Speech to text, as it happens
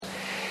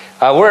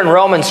We're in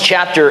Romans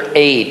chapter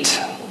 8.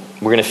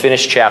 We're going to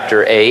finish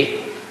chapter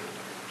 8.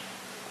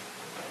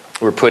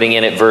 We're putting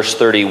in at verse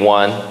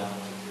 31. A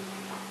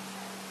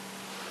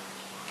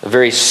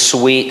very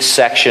sweet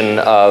section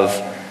of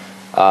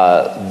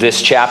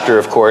this chapter,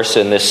 of course,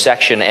 and this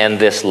section and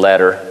this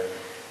letter.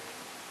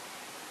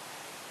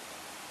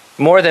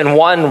 More than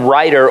one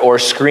writer or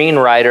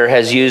screenwriter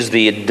has used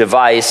the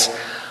device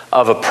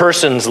of a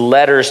person's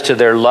letters to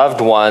their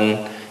loved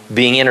one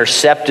being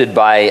intercepted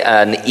by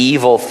an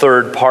evil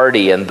third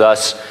party and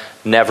thus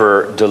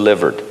never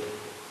delivered.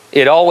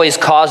 It always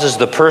causes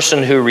the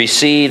person who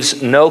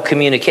receives no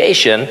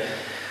communication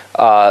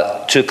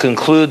to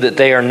conclude that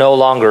they are no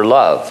longer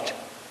loved.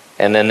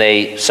 And then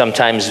they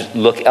sometimes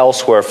look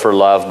elsewhere for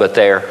love, but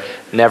they're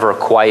never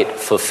quite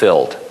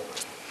fulfilled.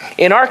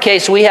 In our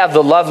case, we have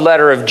the love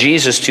letter of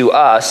Jesus to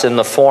us in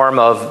the form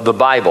of the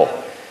Bible.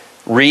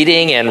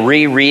 Reading and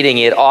rereading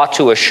it ought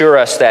to assure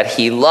us that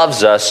He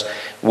loves us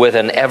with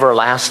an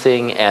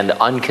everlasting and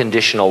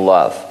unconditional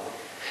love.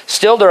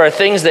 Still, there are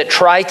things that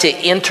try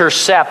to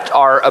intercept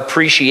our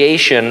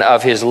appreciation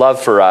of His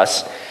love for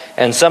us,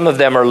 and some of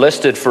them are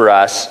listed for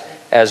us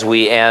as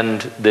we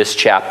end this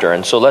chapter.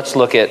 And so let's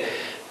look at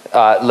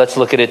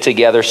it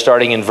together,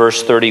 starting in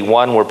verse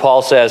 31, where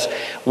Paul says,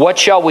 "What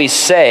shall we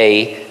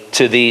say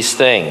to these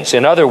things?"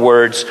 In other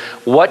words,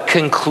 what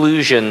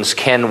conclusions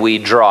can we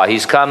draw?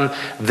 He's come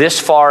this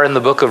far in the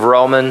book of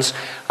Romans,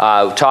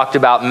 talked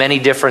about many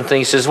different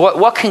things. He says,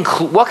 what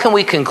can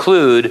we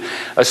conclude,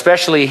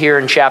 especially here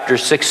in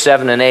chapters 6,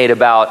 7, and 8,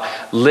 about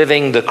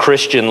living the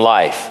Christian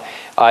life?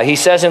 He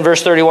says in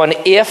verse 31,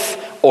 "If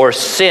or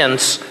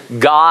since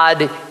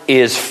God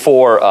is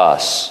for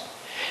us,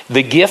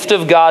 the gift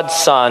of God's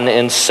Son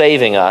in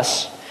saving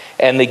us,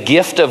 and the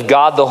gift of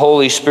God the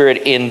Holy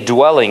Spirit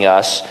indwelling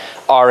us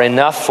are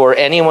enough for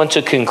anyone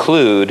to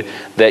conclude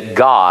that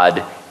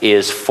God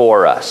is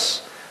for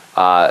us."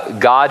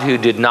 God who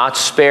did not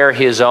spare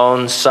His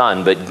own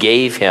Son, but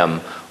gave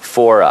Him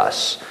for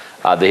us.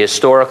 The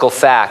historical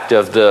fact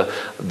of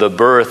the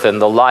birth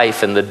and the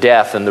life and the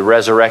death and the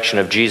resurrection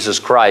of Jesus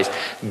Christ.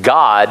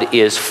 God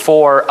is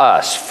for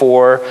us,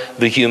 for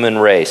the human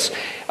race.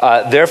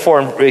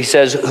 Therefore, he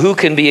says, who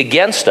can be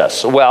against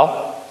us?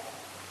 Well,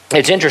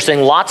 it's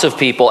interesting. Lots of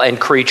people and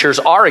creatures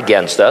are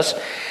against us.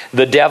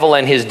 The devil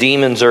and his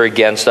demons are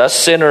against us.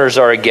 Sinners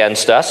are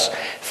against us.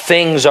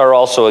 Things are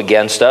also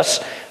against us.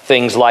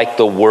 Things like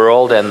the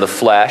world and the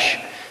flesh.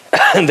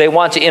 They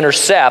want to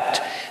intercept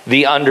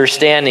the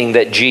understanding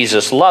that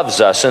Jesus loves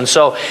us. And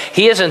so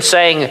he isn't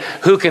saying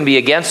who can be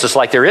against us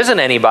like there isn't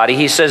anybody.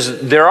 He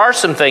says there are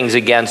some things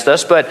against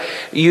us, but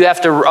you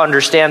have to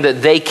understand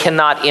that they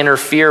cannot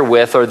interfere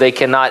with or they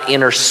cannot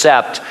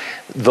intercept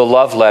the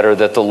love letter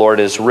that the Lord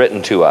has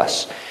written to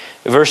us.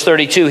 Verse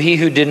 32, "He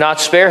who did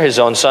not spare His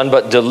own Son,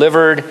 but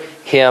delivered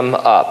Him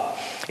up."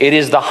 It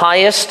is the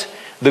highest,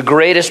 the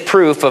greatest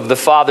proof of the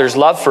Father's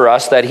love for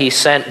us that He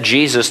sent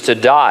Jesus to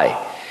die.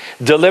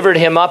 Delivered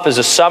Him up is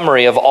a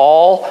summary of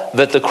all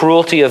that the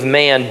cruelty of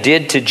man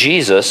did to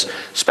Jesus,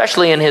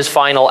 especially in His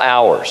final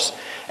hours.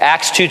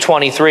 Acts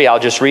 2:23, I'll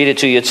just read it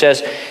to you. It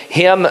says,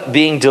 "Him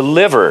being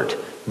delivered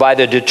by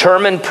the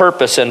determined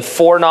purpose and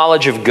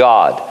foreknowledge of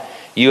God,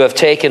 you have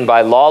taken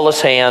by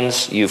lawless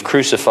hands, you've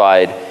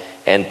crucified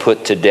and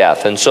put to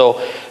death." And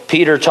so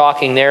Peter,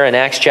 talking there in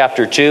Acts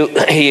chapter 2,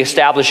 he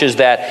establishes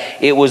that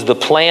it was the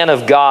plan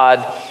of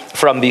God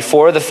from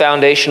before the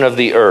foundation of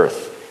the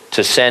earth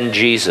to send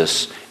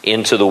Jesus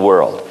into the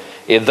world.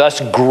 It thus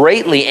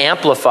greatly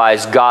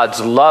amplifies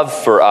God's love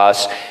for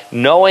us,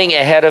 knowing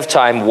ahead of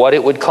time what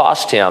it would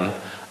cost Him,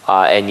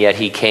 and yet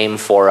He came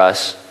for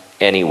us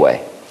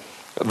anyway.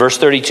 Verse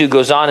 32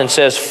 goes on and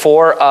says,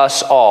 "For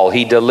us all."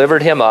 He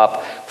delivered Him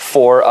up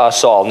for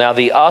us all. Now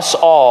the us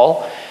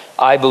all,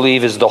 I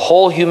believe, is the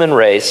whole human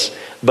race,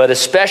 but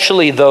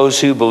especially those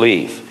who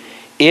believe.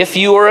 If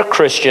you are a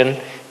Christian,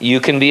 you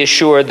can be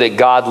assured that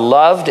God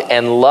loved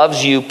and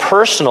loves you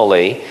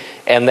personally,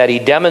 and that He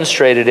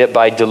demonstrated it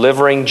by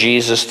delivering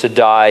Jesus to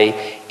die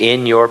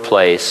in your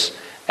place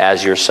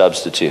as your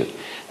substitute.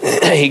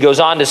 He goes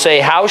on to say,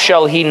 "How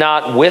shall He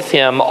not with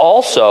Him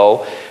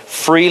also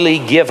freely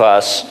give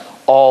us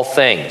all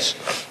things?"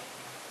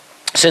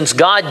 Since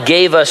God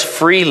gave us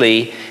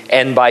freely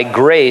and by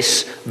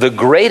grace the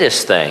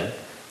greatest thing,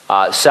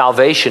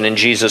 salvation in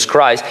Jesus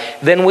Christ,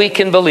 then we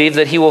can believe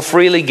that He will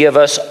freely give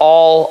us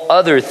all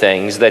other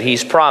things that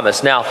He's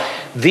promised. Now,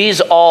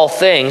 these all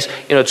things,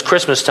 it's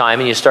Christmas time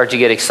and you start to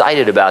get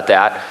excited about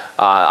that.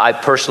 I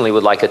personally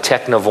would like a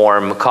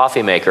Technovorm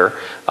coffee maker,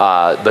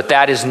 but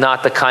that is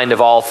not the kind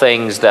of all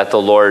things that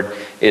the Lord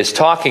is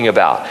talking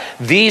about.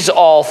 These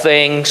all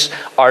things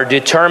are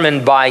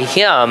determined by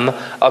Him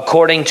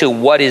according to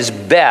what is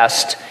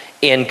best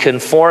in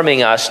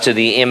conforming us to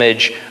the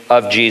image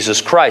of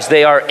Jesus Christ.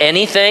 They are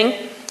anything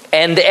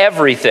and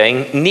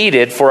everything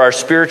needed for our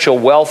spiritual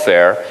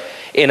welfare.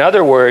 In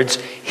other words,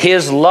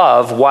 His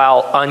love,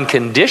 while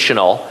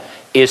unconditional,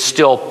 is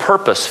still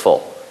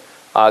purposeful.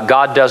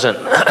 God doesn't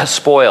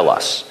spoil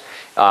us.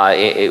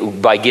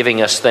 by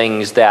giving us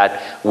things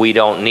that we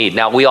don't need.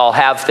 Now, we all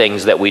have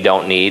things that we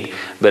don't need,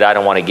 but I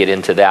don't want to get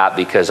into that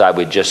because I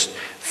would just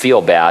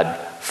feel bad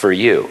for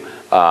you.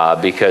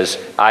 Because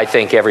I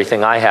think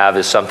everything I have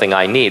is something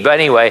I need. But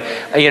anyway,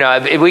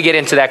 we get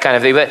into that kind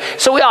of thing.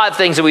 So we all have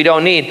things that we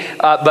don't need.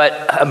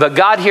 But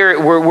God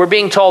here, we're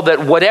being told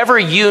that whatever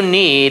you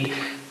need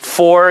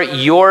for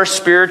your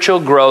spiritual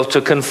growth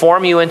to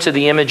conform you into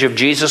the image of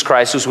Jesus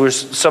Christ, which was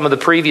some of the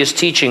previous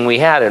teaching we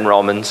had in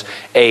Romans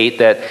 8,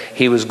 that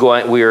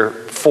we were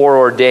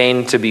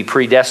foreordained to be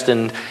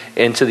predestined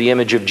into the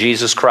image of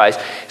Jesus Christ.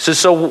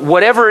 So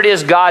whatever it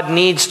is God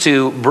needs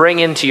to bring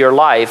into your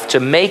life to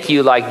make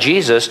you like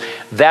Jesus,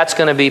 that's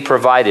going to be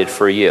provided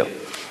for you.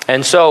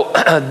 And so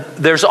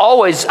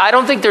I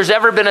don't think there's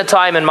ever been a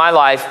time in my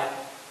life,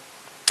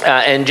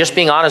 and just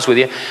being honest with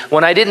you,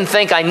 when I didn't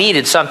think I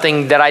needed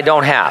something that I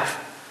don't have,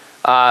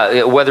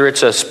 whether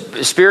it's a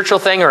spiritual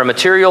thing or a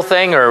material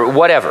thing or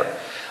whatever.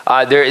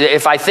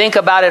 If I think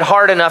about it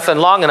hard enough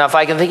and long enough,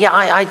 I can think,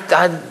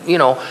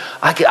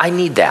 I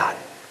need that.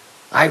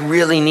 I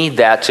really need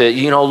that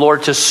to,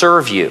 Lord, to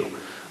serve you,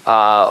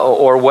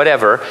 or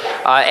whatever.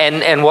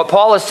 And what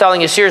Paul is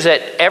telling us here is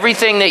that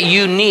everything that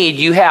you need,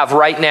 you have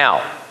right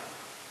now.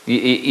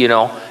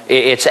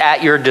 It's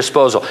at your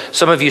disposal.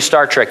 Some of you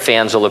Star Trek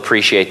fans will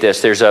appreciate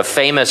this. There's a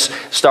famous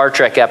Star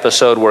Trek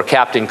episode where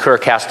Captain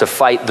Kirk has to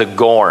fight the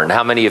Gorn.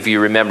 How many of you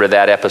remember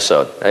that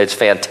episode? It's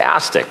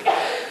fantastic.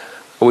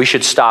 We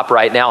should stop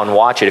right now and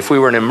watch it. If we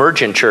were an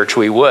emergent church,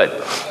 we would.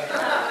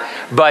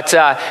 But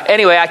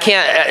anyway,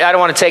 I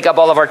don't want to take up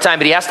all of our time,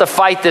 but he has to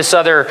fight this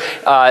other,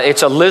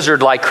 it's a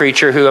lizard-like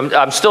creature who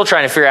I'm still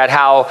trying to figure out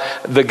how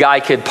the guy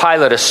could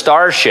pilot a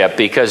starship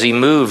because he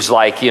moves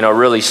like,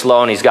 really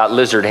slow and he's got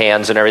lizard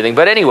hands and everything.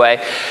 But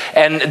anyway,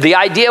 and the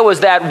idea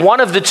was that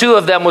one of the two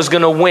of them was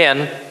going to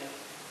win.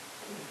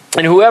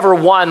 And whoever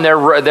won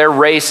their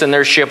race and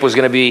their ship was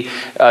going to be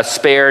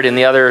spared and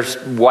the others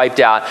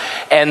wiped out.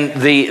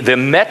 And the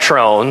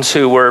Metrons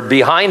who were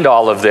behind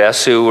all of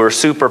this, who were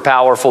super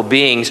powerful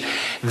beings,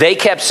 they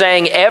kept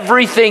saying,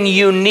 everything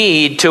you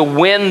need to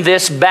win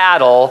this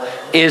battle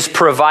is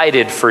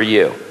provided for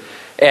you.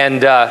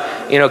 And,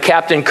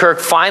 Captain Kirk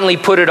finally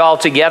put it all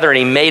together and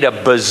he made a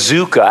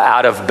bazooka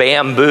out of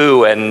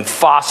bamboo and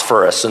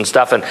phosphorus and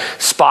stuff. And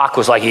Spock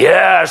was like,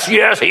 yes,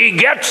 he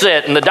gets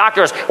it. And the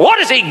doctor was, what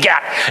does he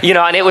get?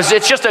 And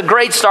it's just a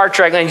great Star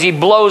Trek. And he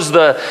blows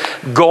the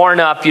Gorn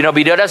up, but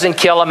he doesn't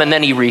kill him. And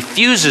then he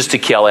refuses to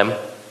kill him,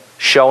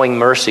 showing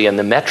mercy. And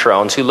the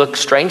Metrons, who look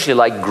strangely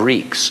like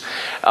Greeks,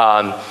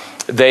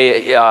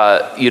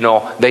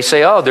 they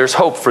say, oh, there's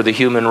hope for the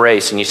human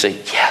race. And you say,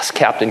 yes,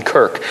 Captain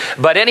Kirk.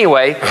 But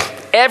anyway,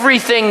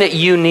 everything that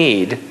you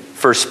need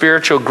for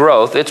spiritual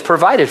growth, it's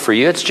provided for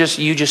you. It's just,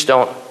 you just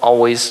don't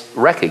always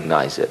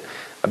recognize it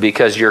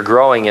because you're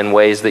growing in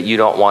ways that you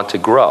don't want to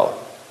grow.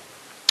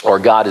 Or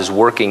God is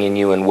working in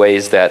you in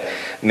ways that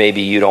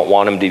maybe you don't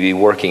want him to be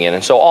working in.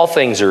 And so all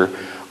things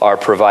are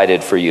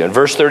provided for you. In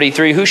verse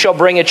 33, who shall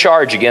bring a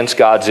charge against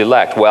God's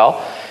elect?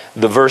 Well,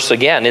 the verse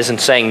again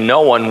isn't saying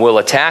no one will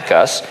attack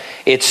us.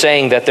 It's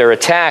saying that their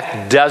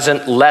attack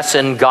doesn't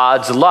lessen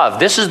God's love.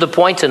 This is the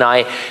point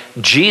tonight.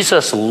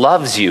 Jesus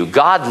loves you.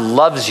 God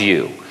loves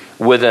you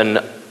with an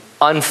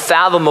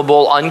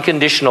unfathomable,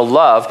 unconditional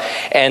love.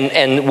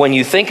 And when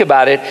you think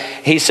about it,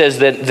 he says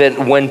that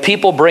when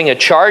people bring a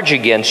charge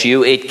against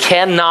you, it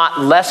cannot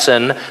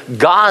lessen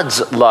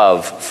God's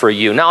love for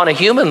you. Now, on a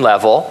human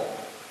level,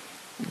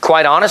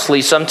 quite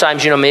honestly,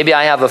 sometimes, maybe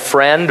I have a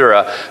friend or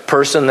a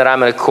person that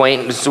I'm an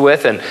acquaintance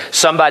with, and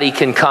somebody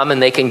can come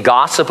and they can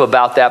gossip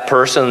about that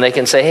person, and they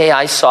can say, hey,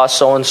 I saw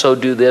so-and-so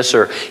do this,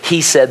 or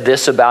he said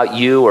this about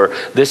you, or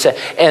this,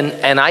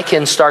 and I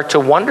can start to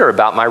wonder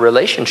about my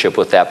relationship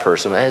with that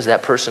person. Is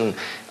that person,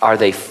 are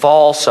they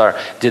false? Or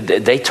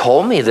they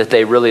told me that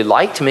they really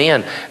liked me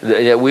and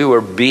that we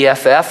were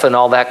BFF and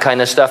all that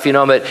kind of stuff,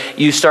 but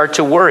you start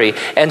to worry.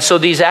 And so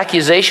these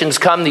accusations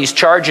come, these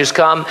charges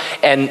come,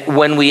 and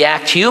when we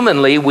act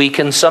humanly, we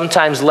can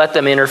sometimes let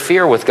them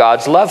interfere with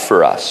God's love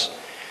for us.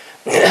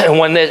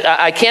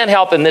 I can't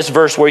help in this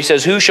verse where he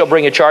says, who shall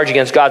bring a charge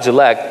against God's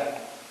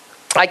elect?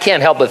 I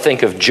can't help but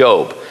think of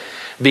Job,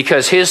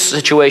 because his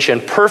situation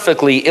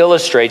perfectly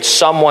illustrates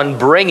someone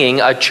bringing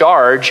a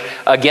charge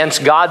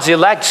against God's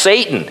elect.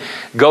 Satan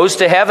goes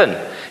to heaven.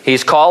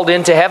 He's called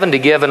into heaven to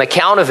give an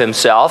account of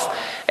himself,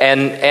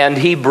 and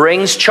he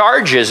brings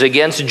charges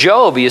against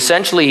Job. He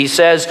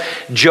says,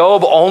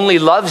 Job only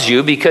loves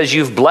you because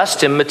you've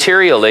blessed him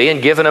materially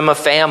and given him a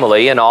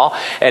family and all.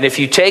 And if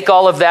you take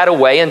all of that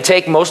away and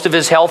take most of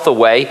his health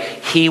away,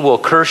 he will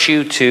curse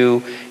you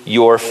to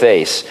your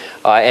face.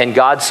 And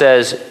God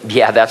says,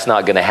 yeah, that's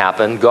not going to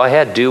happen. Go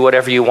ahead, do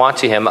whatever you want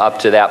to him up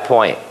to that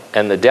point.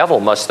 And the devil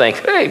must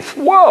think, hey,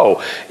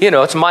 whoa,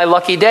 it's my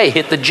lucky day,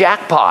 hit the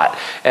jackpot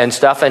and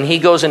stuff. And he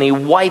goes and he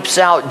wipes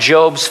out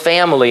Job's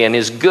family and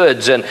his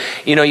goods. And,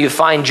 you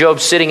find Job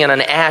sitting in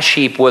an ash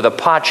heap with a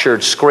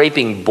potsherd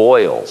scraping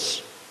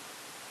boils.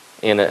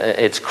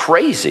 It's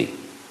crazy.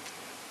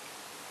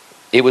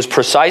 It was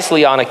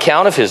precisely on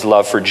account of his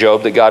love for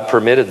Job that God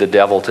permitted the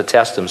devil to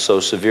test him so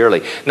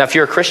severely. Now, if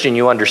you're a Christian,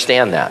 you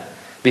understand that.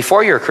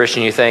 Before you're a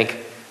Christian, you think,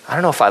 I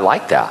don't know if I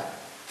like that.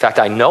 In fact,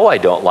 I know I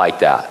don't like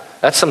that.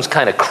 That's some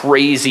kind of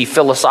crazy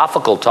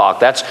philosophical talk.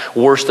 That's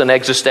worse than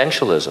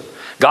existentialism.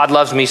 God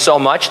loves me so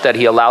much that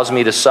he allows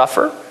me to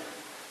suffer.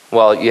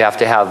 Well, you have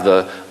to have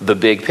the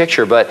big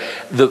picture. But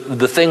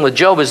the thing with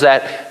Job is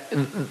that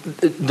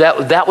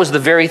was the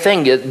very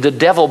thing. The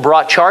devil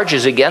brought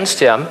charges against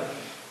him.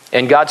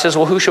 And God says,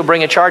 well, who shall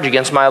bring a charge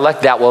against my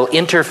elect that will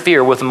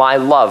interfere with my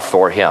love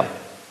for him?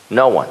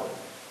 No one.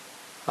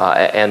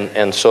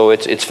 And so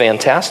it's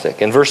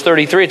fantastic. In verse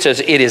 33 it says,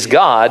 it is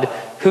God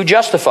who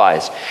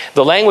justifies.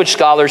 The language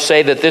scholars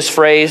say that this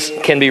phrase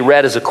can be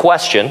read as a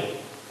question.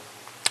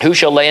 Who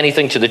shall lay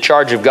anything to the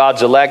charge of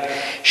God's elect?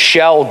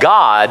 Shall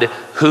God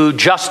who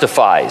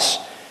justifies.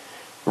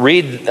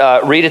 Read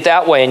it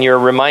that way and you're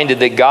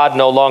reminded that God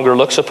no longer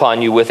looks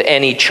upon you with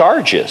any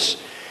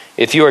charges.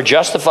 If you are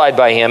justified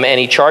by him,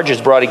 any charges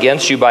brought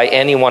against you by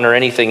anyone or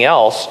anything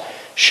else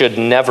should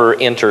never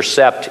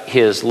intercept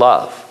his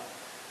love.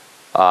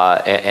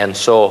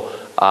 So,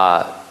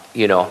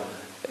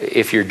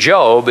 if you're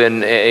Job,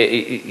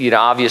 and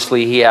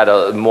obviously he had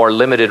a more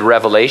limited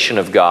revelation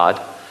of God,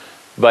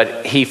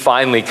 but he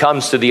finally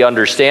comes to the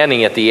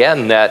understanding at the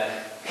end that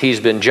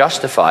he's been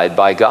justified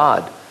by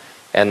God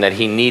and that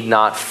he need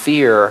not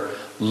fear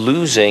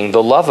losing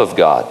the love of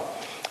God.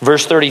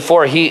 Verse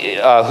 34,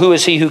 who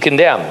is he who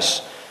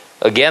condemns?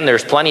 Again,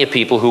 there's plenty of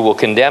people who will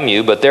condemn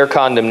you, but their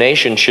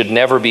condemnation should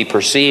never be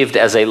perceived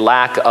as a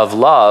lack of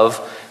love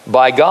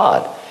by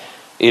God.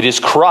 It is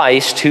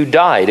Christ who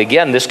died.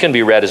 Again, this can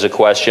be read as a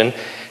question.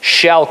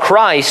 Shall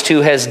Christ who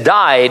has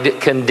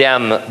died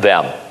condemn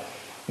them?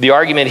 The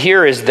argument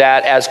here is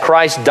that as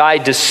Christ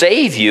died to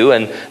save you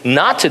and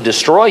not to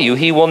destroy you,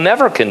 he will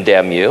never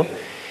condemn you.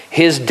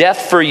 His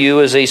death for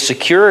you is a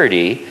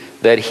security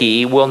that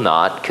he will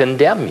not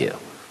condemn you.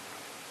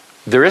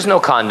 There is no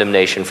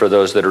condemnation for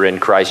those that are in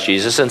Christ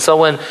Jesus. And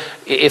so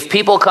if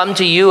people come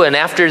to you and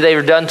after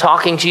they're done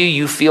talking to you,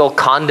 you feel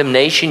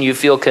condemnation, you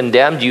feel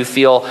condemned, you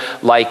feel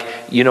like,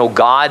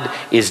 God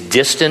is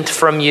distant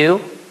from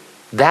you,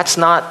 that's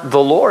not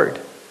the Lord.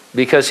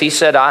 Because he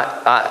said,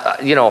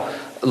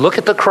 look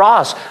at the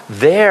cross.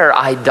 There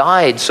I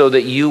died so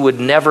that you would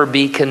never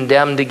be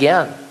condemned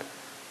again.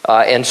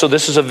 And so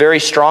this is a very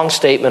strong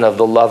statement of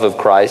the love of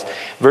Christ.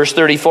 Verse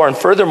 34, and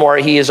furthermore,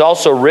 he is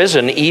also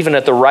risen even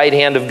at the right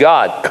hand of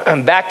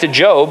God. Back to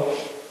Job,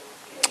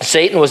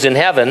 Satan was in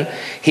heaven.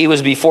 He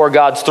was before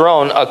God's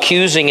throne,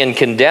 accusing and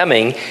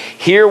condemning.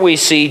 Here we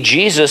see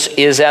Jesus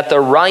is at the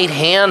right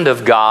hand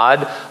of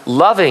God,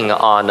 loving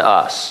on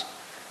us.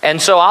 And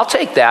so I'll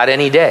take that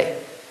any day.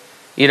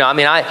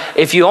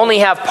 If you only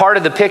have part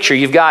of the picture,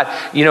 you've got,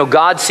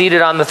 God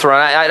seated on the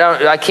throne.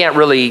 I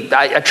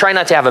try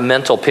not to have a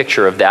mental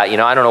picture of that.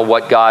 I don't know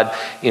what God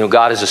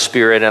is a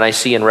spirit, and I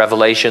see in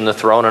Revelation the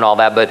throne and all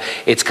that, but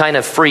it's kind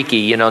of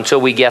freaky,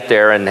 until we get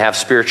there and have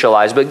spiritual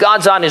eyes. But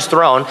God's on his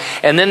throne,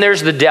 and then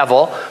there's the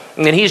devil,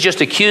 and he's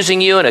just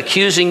accusing you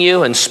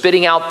and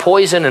spitting out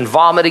poison and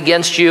vomit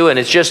against you. And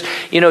it's just,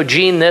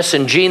 Gene this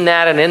and Gene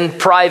that, and in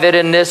private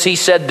and this, he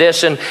said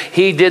this and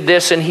he did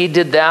this and he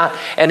did that.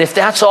 And if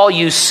that's all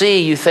you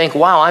see, you think,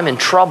 wow, I'm in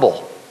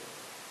trouble.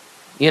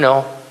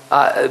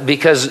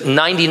 Because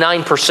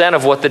 99%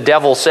 of what the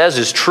devil says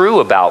is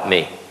true about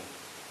me.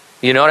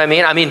 You know what I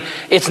mean?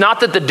 It's not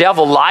that the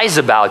devil lies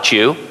about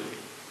you.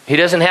 He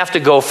doesn't have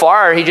to go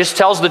far. He just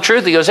tells the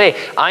truth. He goes, hey,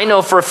 I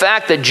know for a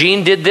fact that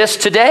Gene did this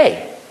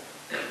today.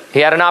 He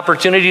had an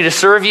opportunity to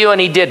serve you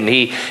and he didn't.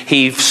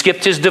 He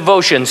skipped his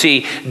devotions.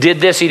 He did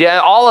this.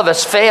 All of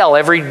us fail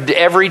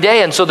every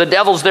day. And so the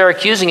devil's there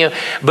accusing you.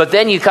 But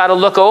then you got to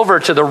look over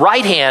to the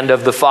right hand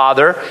of the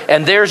Father,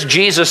 and there's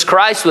Jesus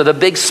Christ with a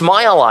big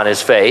smile on his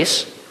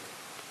face,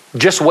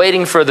 just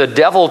waiting for the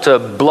devil to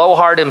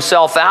blowhard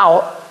himself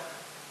out.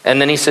 And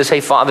then he says,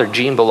 hey, Father,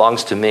 Gene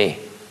belongs to me.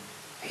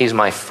 He's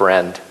my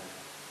friend.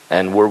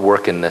 And we're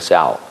working this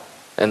out.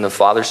 And the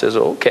Father says,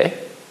 okay.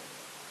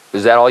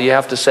 Is that all you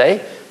have to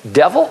say?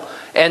 Devil?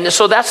 And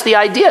so that's the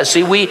idea.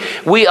 See, we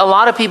a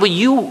lot of people,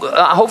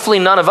 hopefully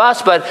none of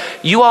us, but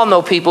you all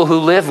know people who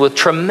live with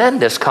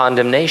tremendous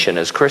condemnation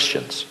as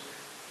Christians.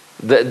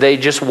 They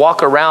just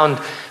walk around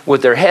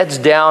with their heads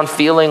down,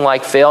 feeling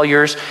like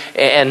failures.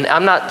 And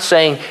I'm not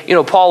saying,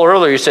 Paul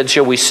earlier said,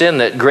 shall we sin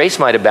that grace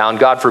might abound?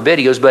 God forbid.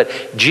 He goes, but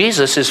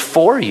Jesus is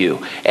for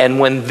you. And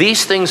when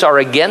these things are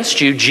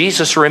against you,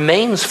 Jesus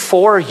remains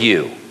for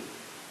you.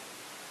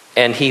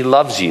 And he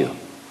loves you.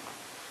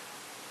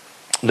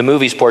 The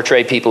movies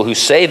portray people who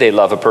say they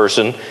love a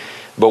person,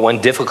 but when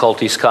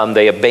difficulties come,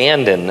 they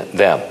abandon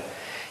them.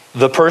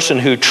 The person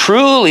who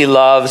truly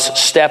loves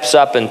steps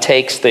up and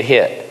takes the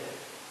hit.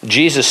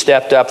 Jesus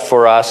stepped up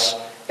for us,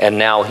 and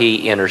now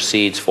he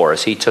intercedes for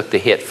us. He took the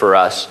hit for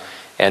us,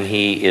 and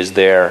he is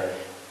there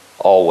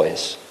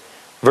always.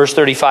 Verse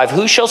 35,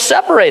 who shall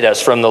separate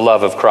us from the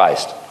love of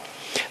Christ?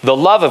 The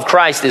love of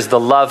Christ is the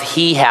love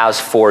he has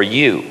for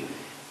you.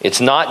 It's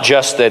not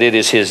just that it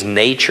is his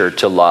nature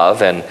to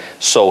love, and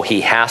so he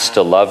has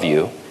to love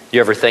you. You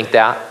ever think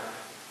that?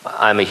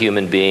 I'm a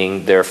human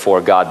being,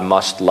 therefore God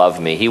must love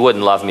me. He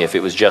wouldn't love me if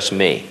it was just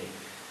me.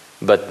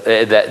 But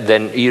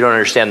then you don't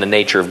understand the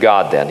nature of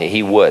God then.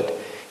 He would.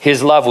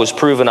 His love was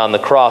proven on the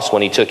cross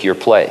when he took your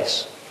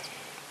place.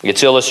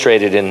 It's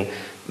illustrated in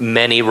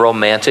many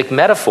romantic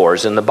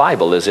metaphors in the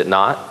Bible, is it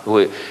not?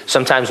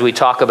 Sometimes we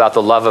talk about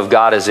the love of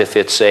God as if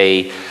it's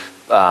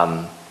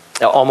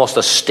almost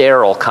a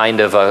sterile kind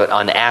of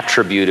an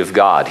attribute of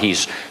God.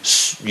 He's,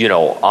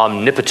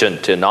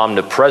 omnipotent and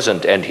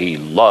omnipresent, and he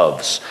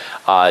loves.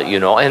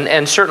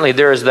 And certainly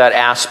there is that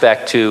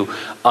aspect to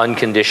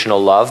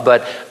unconditional love,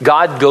 but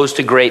God goes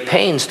to great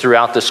pains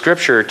throughout the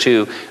Scripture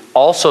to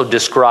also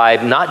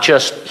describe not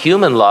just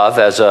human love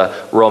as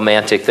a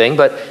romantic thing,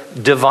 but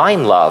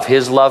divine love.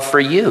 His love for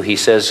you, he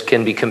says,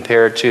 can be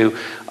compared to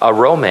a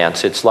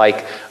romance. It's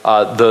like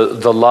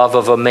the love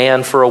of a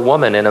man for a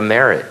woman in a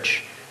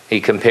marriage.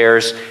 He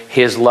compares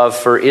his love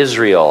for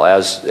Israel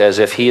as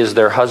if he is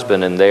their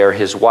husband and they are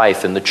his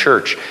wife in the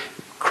church.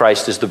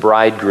 Christ is the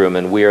bridegroom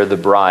and we are the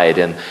bride.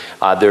 And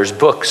there's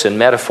books and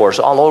metaphors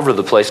all over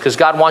the place because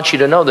God wants you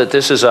to know that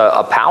this is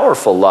a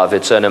powerful love.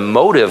 It's an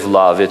emotive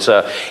love. It's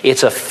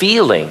a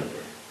feeling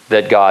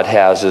that God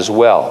has as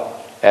well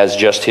as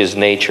just his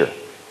nature.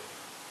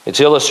 It's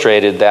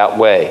illustrated that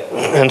way.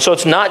 And so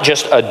it's not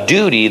just a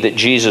duty that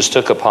Jesus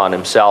took upon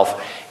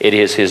himself. It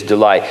is his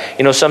delight.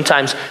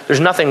 Sometimes there's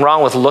nothing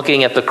wrong with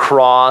looking at the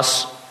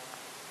cross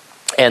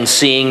and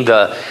seeing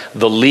the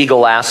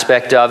legal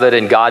aspect of it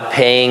and God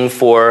paying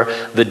for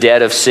the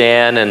debt of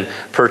sin and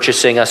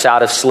purchasing us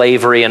out of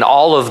slavery and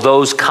all of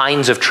those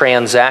kinds of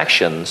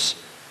transactions.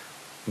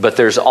 But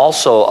there's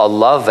also a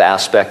love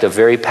aspect, a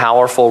very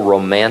powerful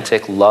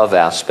romantic love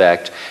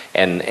aspect.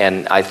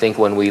 And I think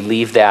when we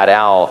leave that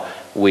out,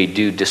 we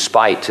do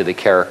despite to the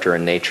character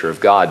and nature of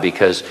God,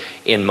 because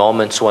in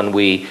moments when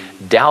we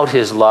doubt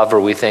his love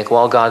or we think,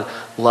 well, God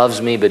loves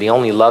me, but he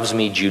only loves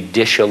me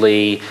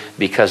judicially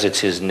because it's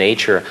his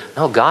nature.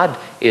 No, God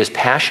is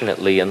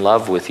passionately in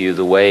love with you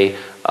the way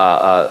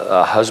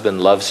a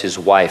husband loves his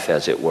wife,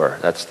 as it were.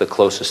 That's the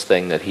closest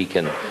thing that he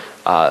can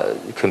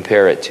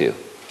compare it to.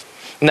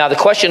 Now, the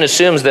question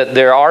assumes that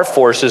there are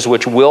forces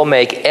which will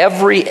make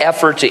every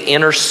effort to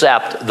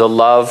intercept the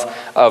love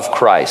of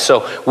Christ.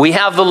 So we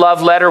have the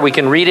love letter. We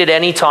can read it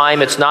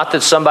anytime. It's not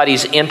that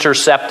somebody's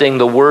intercepting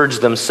the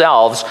words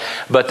themselves,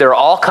 but there are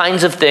all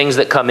kinds of things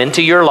that come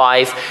into your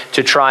life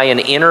to try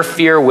and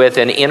interfere with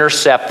and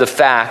intercept the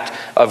fact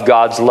of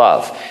God's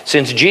love.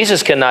 Since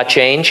Jesus cannot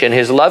change and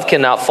his love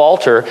cannot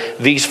falter,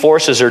 these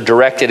forces are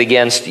directed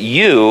against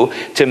you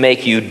to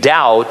make you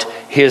doubt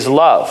his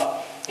love.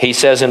 He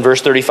says in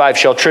verse 35,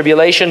 shall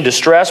tribulation,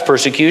 distress,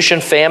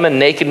 persecution, famine,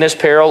 nakedness,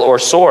 peril, or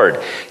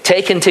sword?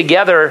 Taken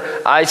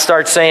together, I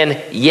start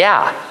saying,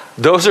 yeah,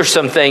 those are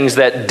some things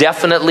that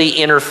definitely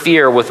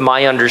interfere with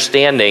my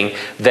understanding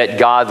that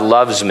God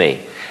loves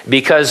me.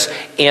 Because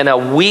in a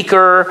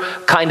weaker,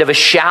 kind of a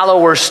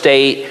shallower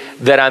state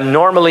that I'm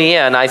normally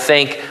in, I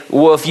think,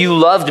 well, if you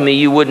loved me,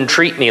 you wouldn't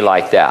treat me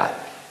like that.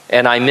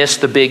 And I miss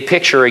the big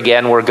picture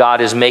again where God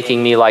is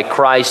making me like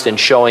Christ and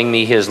showing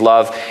me his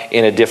love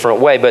in a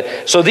different way.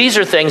 But so these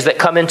are things that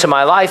come into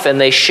my life and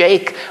they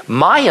shake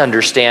my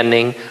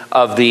understanding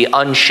of the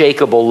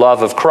unshakable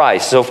love of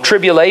Christ. So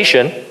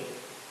tribulation,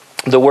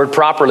 the word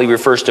properly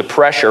refers to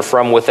pressure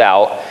from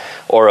without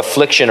or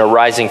affliction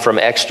arising from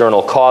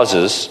external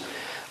causes.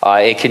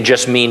 It can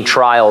just mean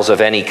trials of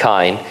any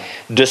kind.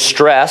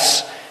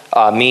 Distress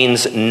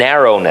means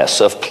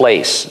narrowness of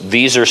place.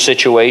 These are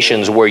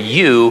situations where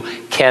you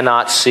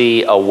cannot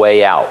see a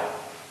way out.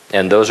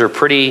 And those are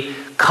pretty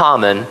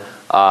common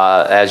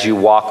as you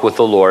walk with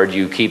the Lord.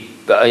 You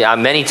keep,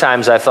 many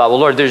times I thought, well,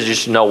 Lord, there's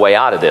just no way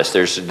out of this.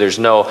 There's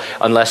no,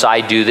 unless I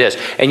do this.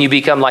 And you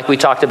become like we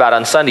talked about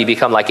on Sunday,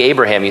 become like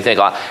Abraham. You think,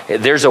 oh,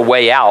 there's a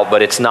way out,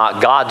 but it's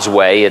not God's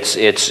way.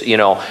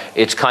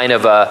 It's kind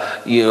of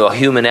a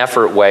human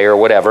effort way or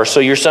whatever. So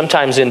you're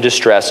sometimes in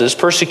distresses.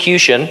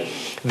 Persecution,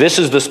 this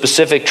is the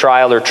specific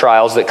trial or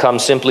trials that come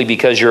simply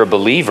because you're a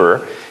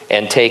believer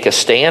and take a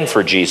stand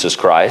for Jesus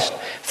Christ.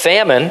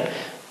 Famine,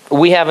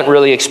 we haven't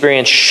really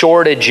experienced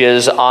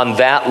shortages on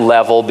that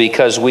level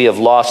because we have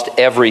lost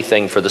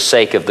everything for the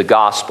sake of the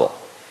gospel.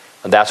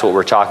 And that's what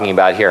we're talking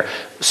about here.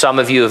 Some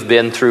of you have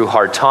been through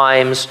hard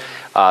times.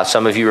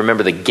 Some of you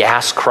remember the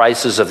gas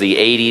crisis of the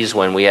 80s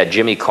when we had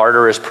Jimmy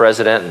Carter as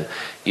president and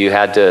you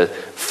had to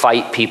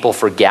fight people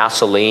for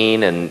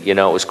gasoline and, it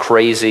was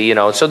crazy,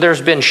 So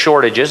there's been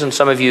shortages and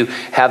some of you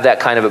have that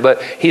kind of it.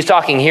 But he's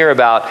talking here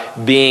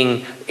about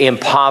being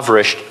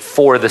impoverished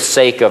for the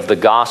sake of the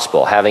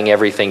gospel, having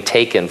everything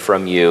taken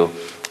from you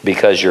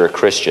because you're a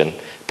Christian.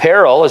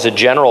 Peril is a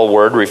general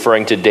word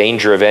referring to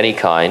danger of any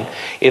kind.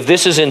 If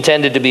this is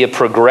intended to be a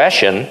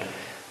progression,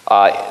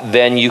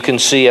 then you can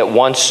see at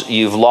once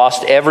you've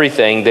lost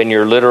everything, then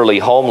you're literally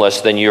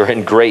homeless, then you're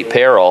in great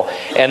peril.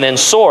 And then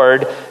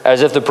sword,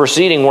 as if the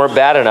preceding weren't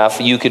bad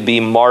enough, you could be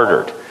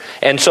martyred.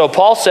 And so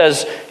Paul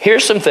says,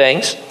 here's some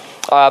things.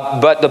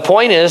 But the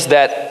point is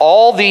that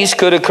all these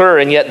could occur,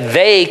 and yet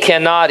they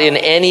cannot in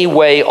any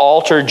way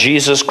alter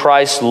Jesus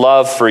Christ's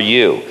love for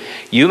you.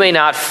 You may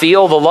not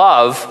feel the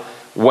love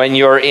when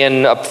you're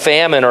in a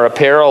famine or a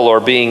peril or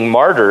being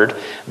martyred,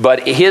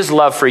 but his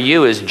love for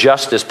you is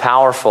just as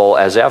powerful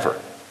as ever.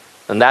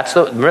 And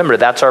remember,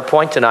 that's our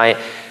point tonight,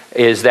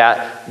 is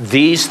that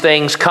these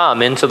things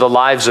come into the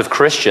lives of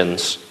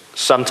Christians,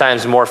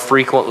 sometimes more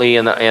frequently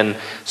in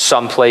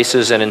some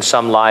places and in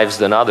some lives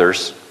than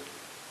others.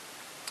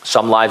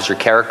 Some lives are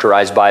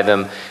characterized by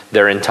them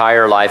their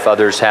entire life.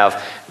 Others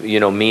have,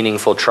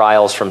 meaningful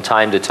trials from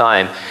time to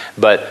time.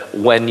 But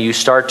when you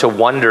start to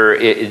wonder,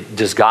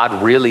 does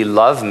God really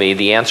love me?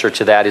 The answer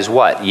to that is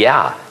what?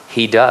 Yeah,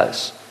 he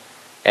does.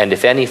 And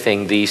if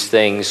anything, these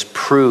things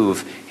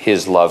prove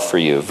his love for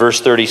you. Verse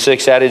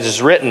 36, "As it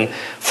is written,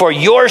 for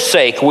your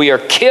sake we are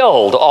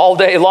killed all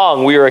day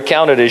long. We are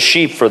accounted as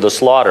sheep for the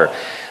slaughter."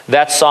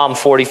 That's Psalm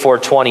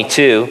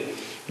 44:22.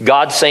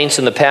 God's saints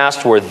in the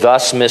past were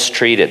thus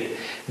mistreated.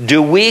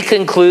 Do we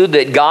conclude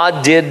that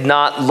God did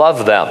not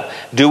love them?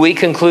 Do we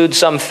conclude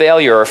some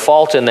failure or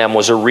fault in them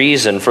was a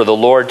reason for the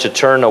Lord to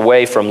turn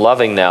away from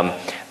loving them,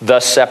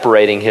 thus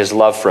separating his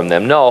love from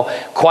them? No,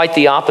 quite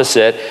the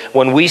opposite.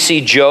 When we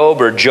see Job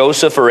or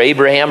Joseph or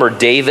Abraham or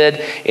David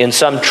in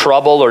some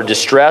trouble or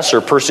distress or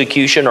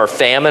persecution or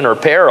famine or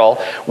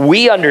peril,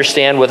 we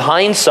understand with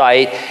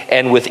hindsight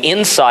and with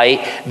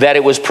insight that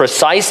it was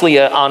precisely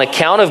on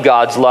account of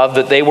God's love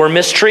that they were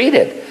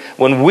mistreated.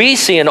 When we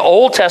see an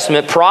Old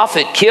Testament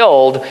prophet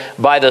killed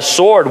by the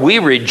sword, we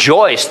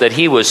rejoice that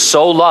he was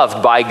so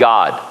loved by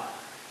God.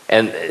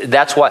 And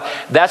that's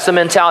the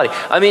mentality.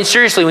 I mean,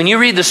 seriously, when you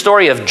read the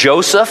story of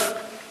Joseph,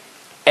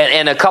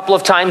 and a couple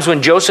of times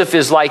when Joseph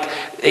is like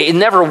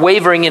never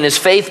wavering in his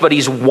faith, but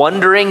he's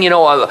wondering,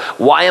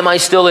 why am I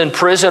still in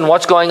prison?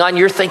 What's going on?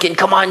 You're thinking,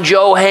 come on,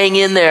 Joe, hang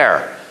in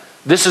there.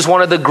 This is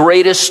one of the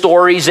greatest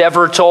stories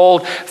ever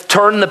told.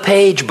 Turn the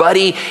page,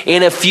 buddy.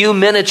 In a few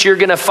minutes, you're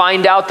going to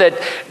find out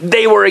that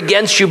they were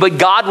against you, but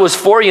God was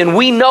for you. And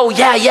we know,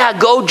 yeah,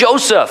 go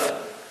Joseph.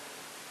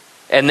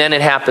 And then it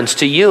happens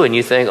to you, and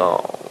you think,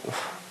 oh,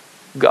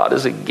 God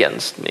is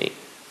against me.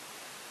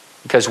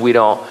 Because we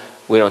don't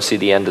see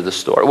the end of the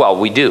story. Well,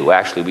 we do.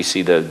 Actually, we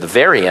see the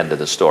very end of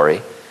the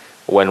story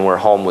when we're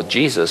home with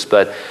Jesus.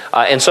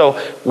 And so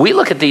we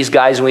look at these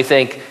guys and we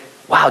think,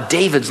 wow,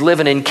 David's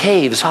living in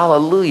caves.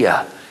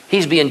 Hallelujah.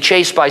 He's being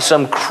chased by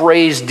some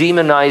crazed,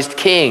 demonized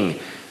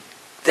king.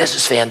 This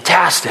is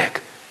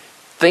fantastic.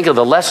 Think of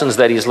the lessons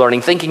that he's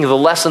learning. Thinking of the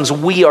lessons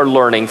we are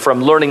learning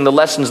from learning the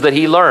lessons that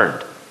he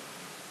learned.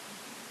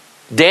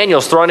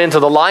 Daniel's thrown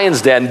into the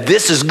lion's den.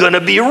 This is going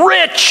to be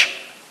rich.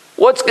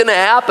 What's going to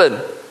happen?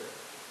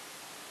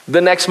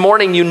 The next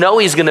morning,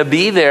 he's going to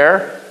be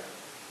there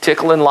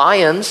tickling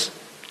lions.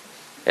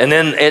 And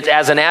then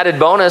as an added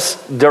bonus,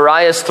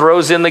 Darius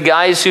throws in the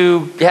guys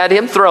who had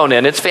him thrown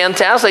in. It's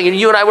fantastic. And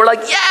you and I were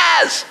like,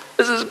 yes,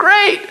 this is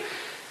great.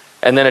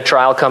 And then a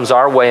trial comes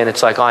our way and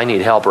it's like, I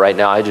need help right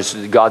now.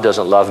 God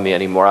doesn't love me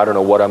anymore. I don't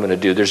know what I'm going to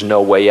do. There's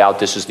no way out.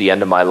 This is the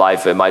end of my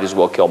life. I might as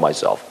well kill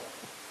myself.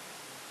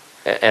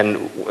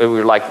 And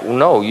we're like,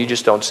 no, you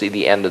just don't see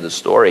the end of the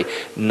story.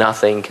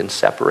 Nothing can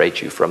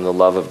separate you from the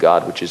love of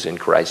God, which is in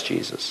Christ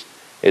Jesus.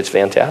 It's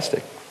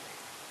fantastic.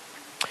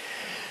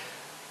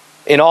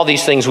 In all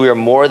these things, we are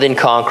more than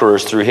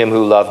conquerors through him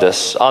who loved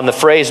us. On the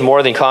phrase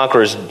more than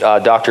conquerors,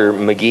 Dr.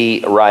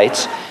 McGee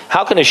writes,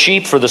 how can a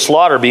sheep for the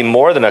slaughter be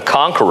more than a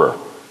conqueror?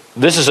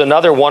 This is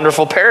another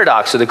wonderful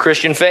paradox of the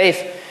Christian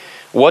faith.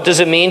 What does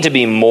it mean to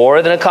be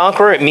more than a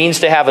conqueror? It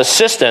means to have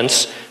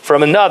assistance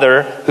from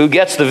another who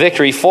gets the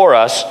victory for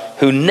us,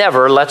 who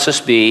never lets us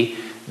be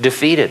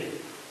defeated.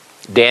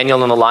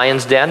 Daniel in the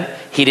lion's den,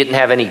 he didn't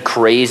have any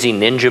crazy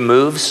ninja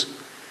moves.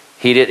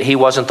 He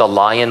wasn't the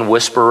lion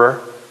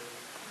whisperer.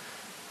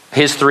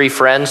 His three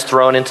friends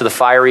thrown into the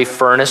fiery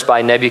furnace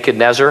by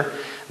Nebuchadnezzar.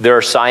 There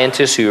are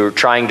scientists who are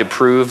trying to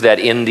prove that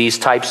in these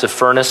types of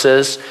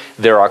furnaces,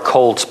 there are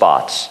cold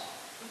spots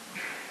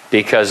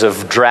because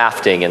of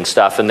drafting and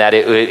stuff, and that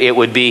it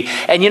would be.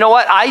 And you know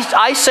what?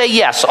 I say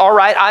yes. All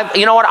right.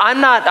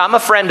 I'm a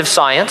friend of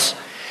science.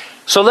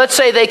 So let's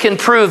say they can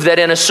prove that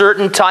in a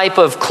certain type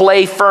of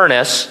clay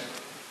furnace,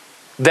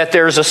 that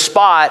there's a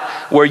spot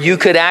where you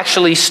could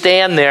actually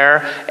stand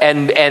there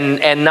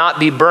and not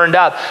be burned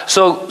up.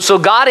 So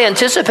God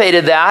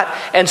anticipated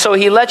that, and so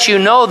he lets you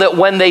know that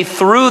when they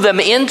threw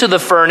them into the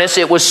furnace,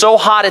 it was so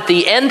hot at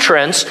the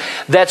entrance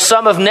that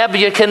some of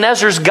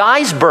Nebuchadnezzar's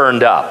guys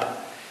burned up.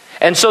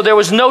 And so there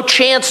was no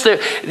chance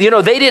that,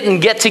 they didn't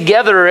get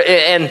together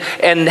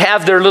and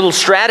have their little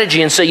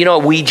strategy and say,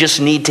 we just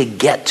need to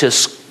get to,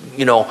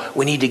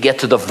 we need to get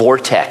to the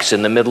vortex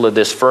in the middle of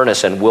this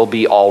furnace and we'll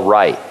be all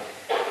right.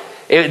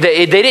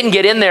 They didn't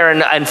get in there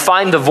and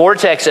find the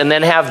vortex and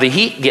then have the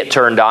heat get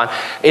turned on.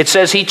 It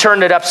says he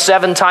turned it up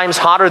 7 times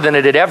hotter than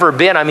it had ever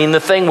been. I mean,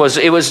 the thing was,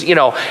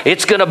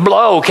 it's going to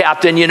blow,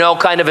 Captain,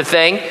 kind of a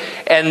thing.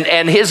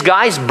 And his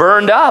guys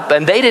burned up,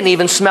 and they didn't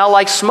even smell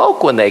like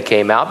smoke when they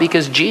came out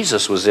because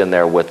Jesus was in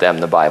there with them,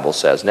 the Bible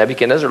says.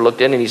 Nebuchadnezzar looked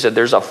in and he said,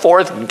 there's a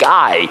fourth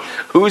guy.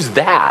 Who's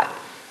that?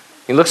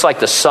 He looks like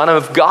the Son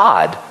of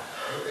God.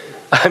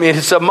 I mean,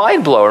 it's a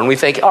mind blower. And we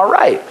think, all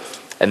right.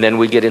 And then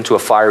we get into a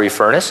fiery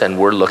furnace and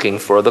we're looking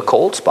for the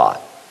cold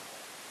spot.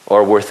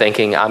 Or we're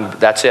thinking,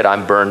 that's it,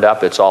 I'm burned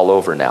up, it's all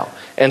over now.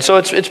 And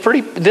so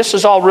this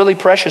is all really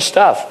precious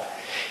stuff.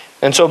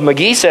 And so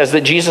McGee says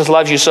that Jesus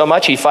loves you so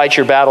much, he fights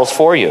your battles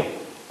for you.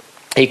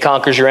 He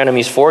conquers your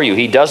enemies for you.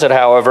 He does it,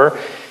 however,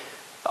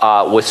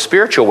 with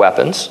spiritual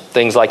weapons,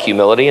 things like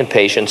humility and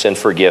patience and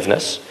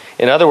forgiveness.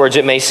 In other words,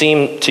 it may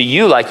seem to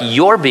you like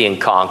you're being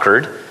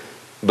conquered,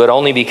 but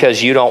only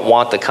because you don't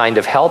want the kind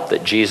of help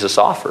that Jesus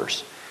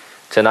offers.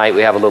 Tonight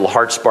we have a little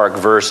heart spark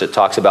verse that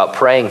talks about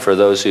praying for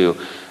those who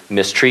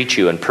mistreat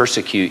you and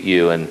persecute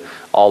you and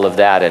all of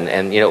that.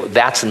 And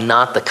that's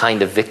not the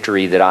kind of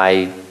victory that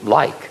I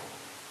like.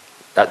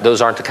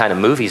 Those aren't the kind of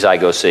movies I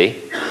go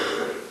see.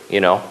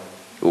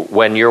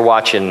 When you're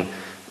watching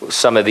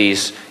some of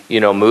these,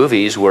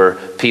 movies where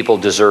people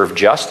deserve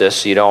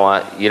justice, you don't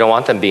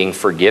want them being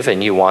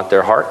forgiven. You want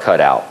their heart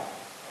cut out.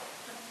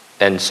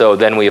 And so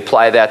then we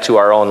apply that to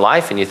our own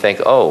life and you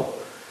think, oh,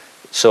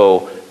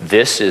 so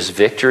this is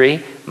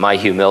victory, my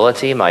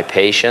humility, my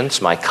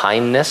patience, my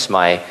kindness,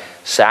 my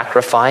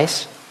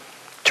sacrifice,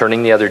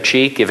 turning the other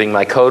cheek, giving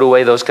my coat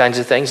away, those kinds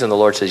of things. And the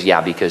Lord says,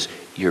 yeah, because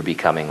you're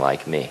becoming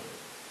like me.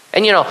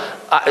 And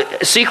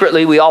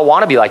secretly we all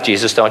want to be like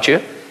Jesus, don't you?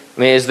 I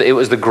mean, it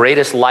was the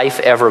greatest life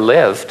ever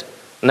lived.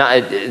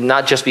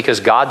 Not just because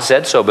God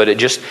said so, but it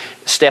just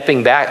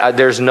stepping back.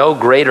 There's no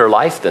greater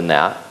life than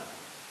that.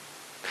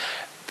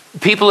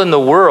 People in the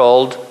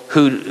world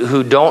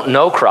who don't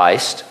know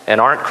Christ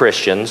and aren't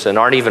Christians and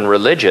aren't even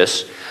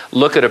religious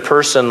look at a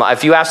person,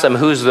 if you ask them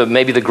who's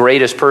maybe the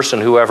greatest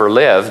person who ever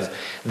lived,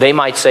 they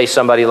might say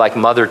somebody like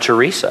Mother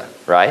Teresa,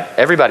 right?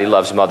 Everybody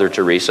loves Mother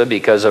Teresa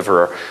because of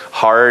her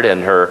heart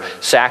and her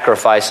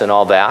sacrifice and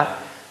all that.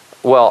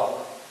 Well,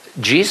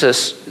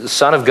 Jesus, the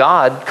Son of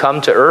God,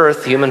 come to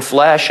earth, human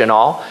flesh and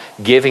all,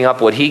 giving up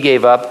what he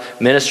gave up,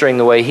 ministering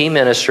the way he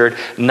ministered,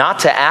 not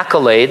to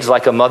accolades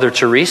like a Mother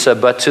Teresa,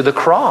 but to the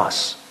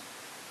cross.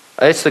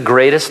 It's the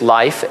greatest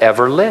life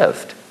ever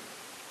lived.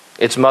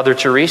 It's Mother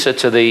Teresa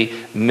to the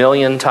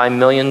million time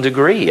million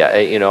degree,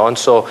 And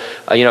so,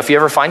 if you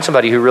ever find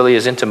somebody who really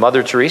is into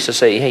Mother Teresa,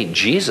 say, hey,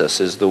 Jesus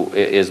is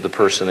the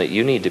person that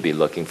you need to be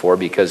looking for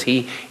because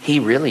he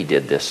really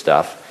did this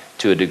stuff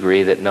to a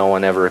degree that no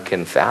one ever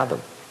can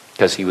fathom.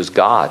 Because he was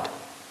God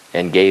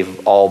and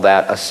put all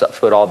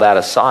that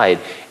aside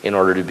in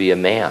order to be a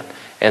man.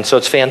 And so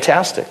it's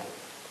fantastic.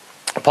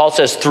 Paul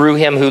says, through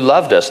him who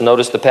loved us.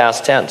 Notice the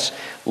past tense,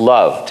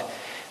 loved.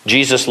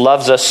 Jesus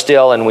loves us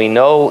still, and we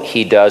know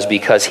he does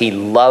because he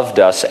loved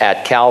us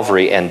at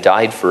Calvary and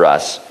died for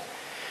us.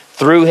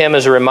 Through him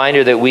is a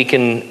reminder that we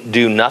can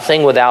do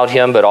nothing without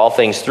him, but all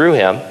things through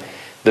him.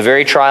 The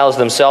very trials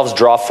themselves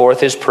draw forth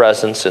his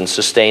presence and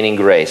sustaining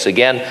grace.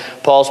 Again,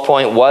 Paul's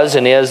point was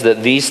and is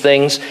that these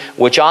things,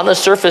 which on the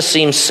surface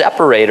seem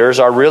separators,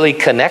 are really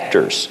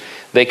connectors.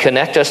 They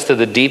connect us to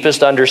the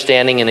deepest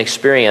understanding and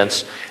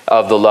experience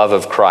of the love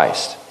of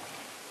Christ.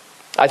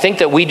 I think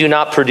that we do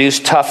not produce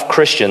tough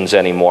Christians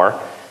anymore.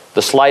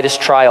 The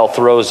slightest trial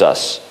throws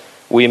us.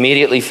 We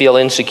immediately feel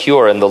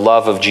insecure in the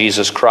love of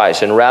Jesus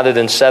Christ. And rather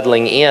than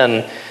settling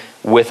in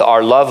with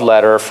our love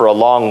letter for a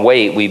long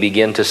wait, we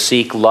begin to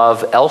seek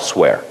love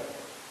elsewhere.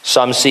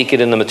 Some seek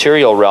it in the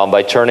material realm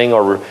by turning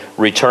or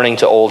returning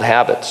to old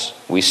habits.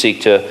 We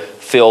seek to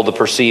fill the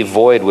perceived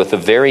void with the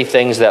very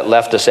things that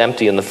left us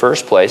empty in the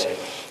first place.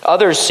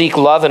 Others seek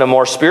love in a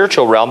more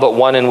spiritual realm, but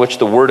one in which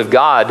the Word of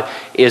God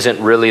isn't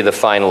really the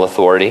final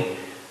authority.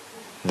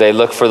 They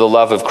look for the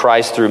love of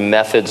Christ through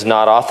methods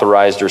not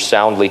authorized or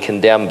soundly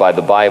condemned by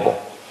the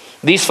Bible.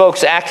 These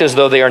folks act as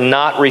though they are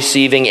not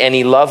receiving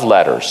any love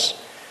letters.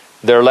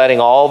 They're letting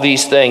all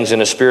these things,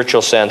 in a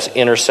spiritual sense,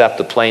 intercept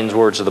the plain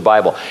words of the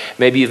Bible.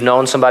 Maybe you've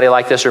known somebody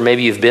like this, or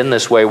maybe you've been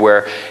this way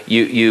where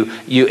you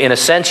in a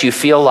sense, you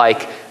feel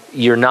like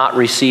you're not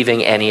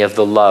receiving any of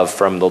the love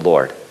from the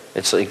Lord.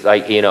 It's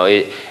like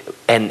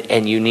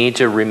and you need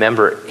to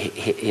remember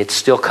it's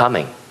still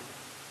coming,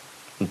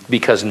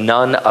 because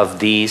none of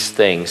these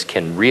things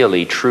can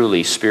really,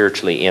 truly,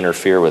 spiritually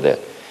interfere with it.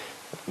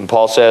 And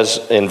Paul says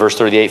in verse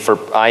 38, "For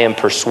I am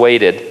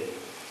persuaded."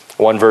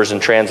 One version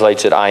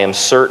translates it, "I am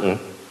certain,"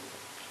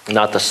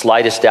 not the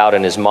slightest doubt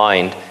in his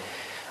mind.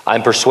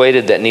 "I'm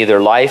persuaded that neither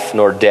life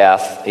nor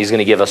death," he's going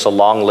to give us a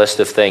long list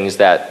of things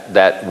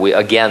that we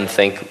again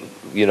think,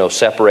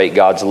 separate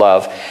God's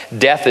love.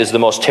 "Death is the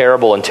most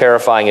terrible and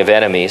terrifying of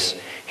enemies.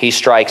 He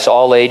strikes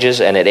all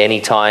ages and at any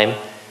time.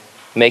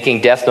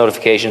 Making death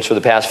notifications for the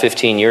past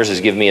 15 years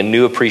has given me a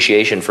new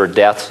appreciation for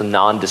death's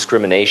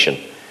non-discrimination.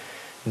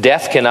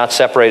 Death cannot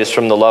separate us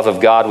from the love of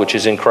God, which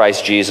is in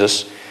Christ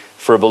Jesus.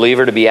 For a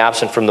believer to be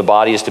absent from the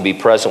body is to be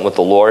present with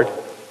the Lord.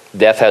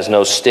 Death has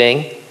no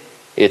sting.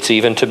 It's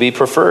even to be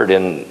preferred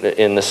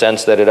in the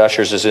sense that it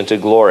ushers us into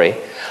glory.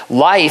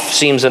 Life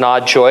seems an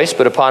odd choice,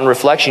 but upon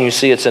reflection you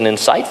see it's an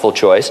insightful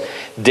choice.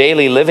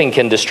 Daily living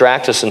can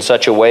distract us in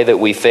such a way that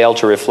we fail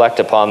to reflect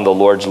upon the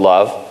Lord's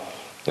love.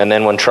 And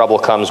then when trouble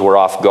comes, we're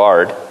off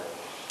guard.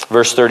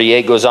 Verse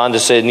 38 goes on to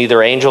say,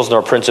 neither angels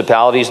nor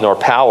principalities nor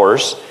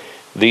powers.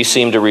 These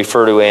seem to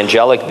refer to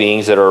angelic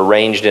beings that are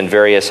arranged in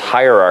various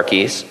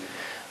hierarchies.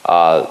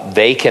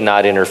 They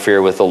cannot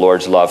interfere with the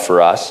Lord's love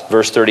for us.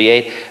 Verse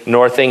 38,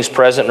 nor things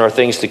present nor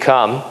things to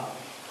come.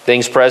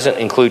 Things present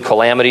include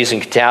calamities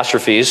and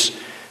catastrophes.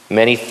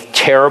 Many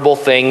terrible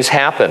things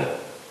happen.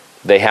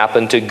 They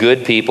happen to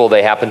good people.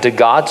 They happen to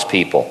God's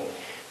people.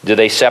 Do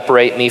they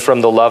separate me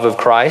from the love of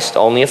Christ?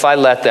 Only if I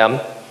let them.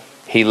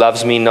 He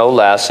loves me no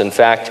less. In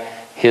fact,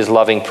 his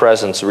loving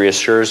presence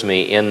reassures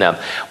me in them.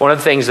 One of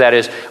the things that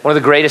is one of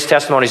the greatest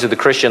testimonies of the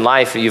Christian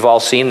life, you've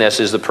all seen this,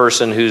 is the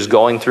person who's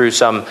going through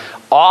some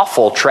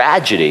awful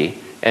tragedy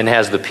and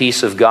has the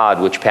peace of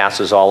God which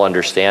passes all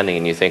understanding.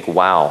 And you think,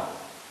 wow,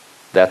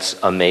 that's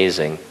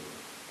amazing.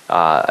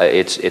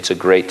 It's a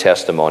great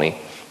testimony.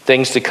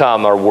 Things to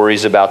come are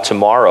worries about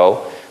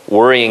tomorrow.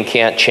 Worrying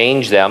can't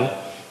change them.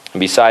 And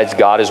besides,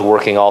 God is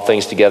working all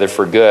things together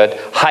for good.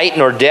 Height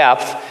nor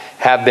depth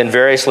have been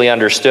variously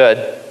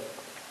understood.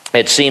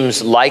 It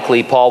seems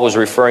likely Paul was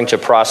referring to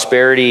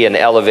prosperity and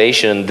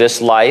elevation in this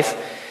life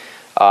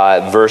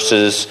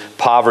versus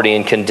poverty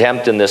and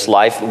contempt in this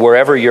life.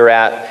 Wherever you're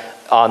at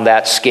on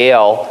that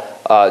scale,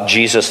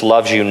 Jesus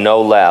loves you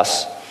no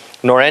less,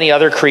 nor any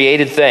other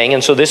created thing.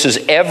 And so this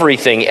is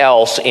everything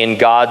else in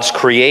God's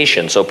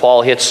creation. So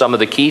Paul hits some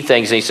of the key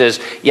things, and he says,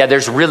 yeah,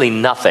 there's really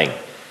nothing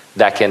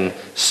that can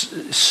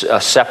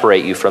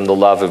separate you from the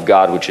love of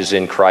God, which is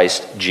in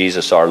Christ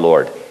Jesus our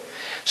Lord.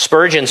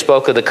 Spurgeon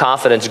spoke of the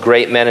confidence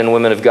great men and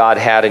women of God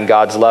had in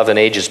God's love in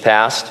ages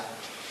past.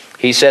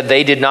 He said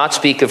they did not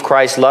speak of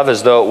Christ's love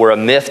as though it were a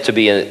myth to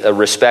be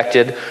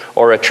respected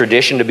or a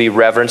tradition to be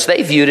reverenced.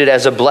 They viewed it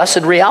as a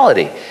blessed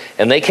reality,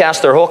 and they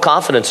cast their whole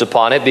confidence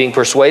upon it, being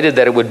persuaded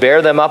that it would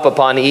bear them up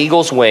upon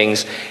eagle's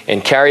wings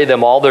and carry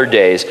them all their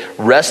days,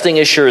 resting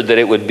assured that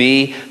it would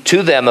be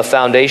to them a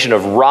foundation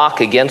of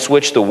rock against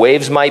which the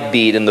waves might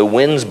beat and the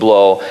winds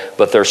blow,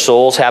 but their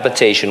soul's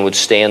habitation would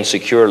stand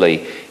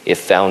securely if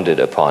founded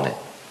upon it.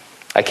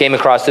 I came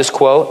across this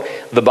quote: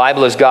 the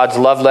Bible is God's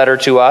love letter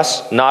to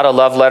us, not a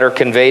love letter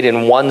conveyed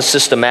in one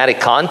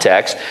systematic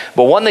context,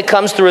 but one that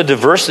comes through a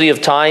diversity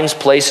of times,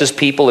 places,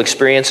 people,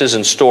 experiences,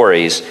 and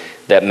stories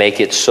that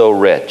make it so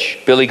rich.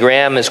 Billy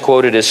Graham is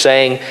quoted as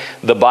saying,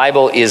 the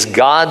Bible is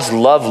God's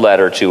love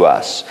letter to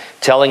us,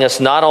 telling us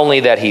not only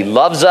that he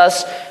loves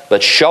us,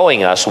 but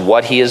showing us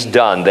what he has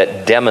done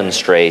that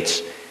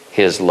demonstrates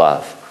his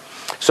love.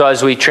 So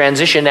as we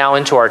transition now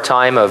into our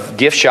time of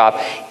gift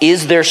shop,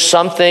 is there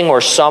something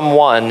or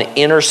someone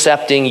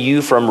intercepting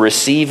you from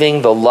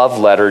receiving the love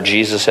letter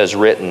Jesus has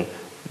written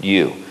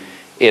you?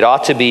 It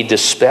ought to be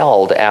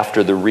dispelled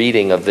after the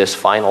reading of this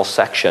final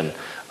section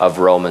of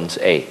Romans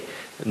 8.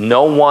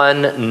 No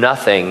one,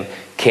 nothing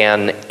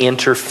can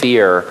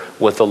interfere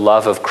with the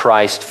love of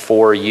Christ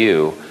for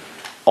you.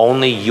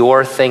 Only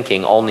your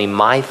thinking, only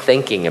my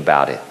thinking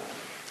about it.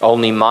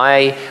 Only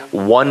my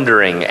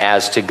wondering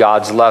as to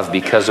God's love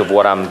because of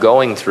what I'm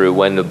going through.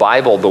 When the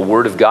Bible, the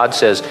Word of God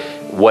says,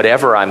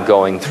 whatever I'm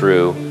going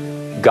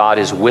through, God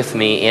is with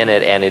me in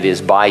it, and it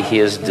is by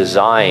his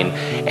design.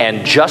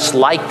 And just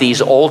like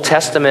these Old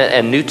Testament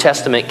and New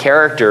Testament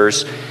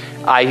characters,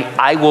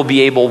 I will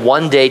be able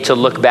one day to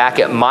look back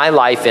at my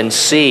life and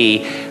see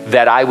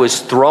that I was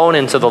thrown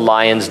into the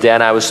lion's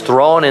den, I was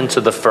thrown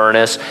into the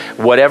furnace,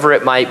 whatever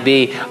it might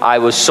be. I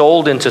was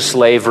sold into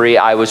slavery,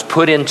 I was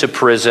put into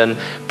prison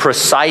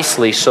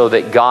precisely so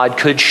that God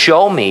could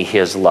show me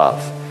his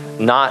love,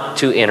 not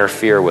to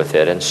interfere with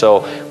it. And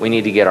so we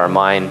need to get our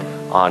mind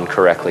on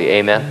correctly.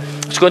 Amen.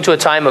 Let's go into a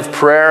time of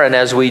prayer, and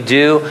as we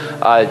do,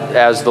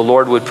 as the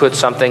Lord would put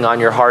something on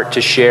your heart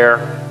to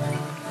share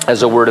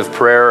as a word of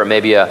prayer, or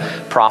maybe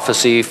a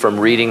prophecy from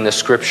reading the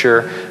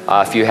scripture.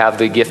 If you have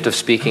the gift of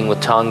speaking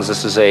with tongues,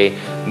 this is a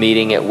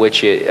meeting at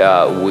which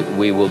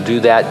we will do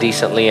that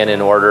decently and in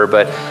order.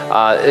 But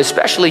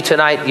especially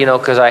tonight,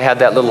 because I had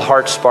that little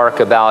heart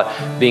spark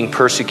about being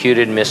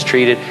persecuted and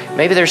mistreated.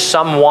 Maybe there's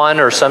someone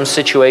or some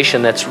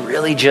situation that's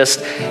really just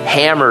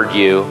hammered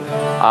you,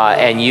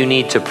 and you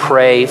need to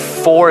pray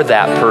for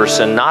that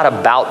person, not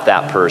about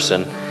that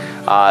person.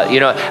 I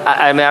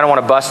don't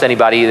want to bust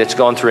anybody that's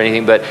going through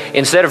anything, but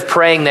instead of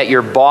praying that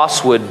your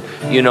boss would,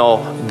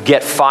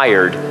 get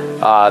fired,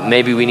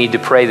 maybe we need to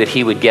pray that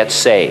he would get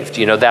saved.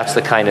 That's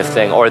the kind of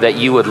thing. Or that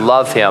you would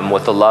love him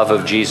with the love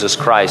of Jesus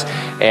Christ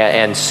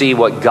and see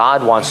what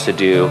God wants to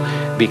do,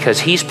 because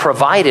he's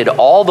provided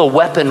all the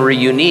weaponry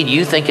you need.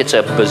 You think it's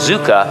a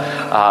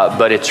bazooka,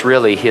 but it's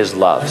really his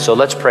love. So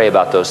let's pray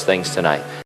about those things tonight.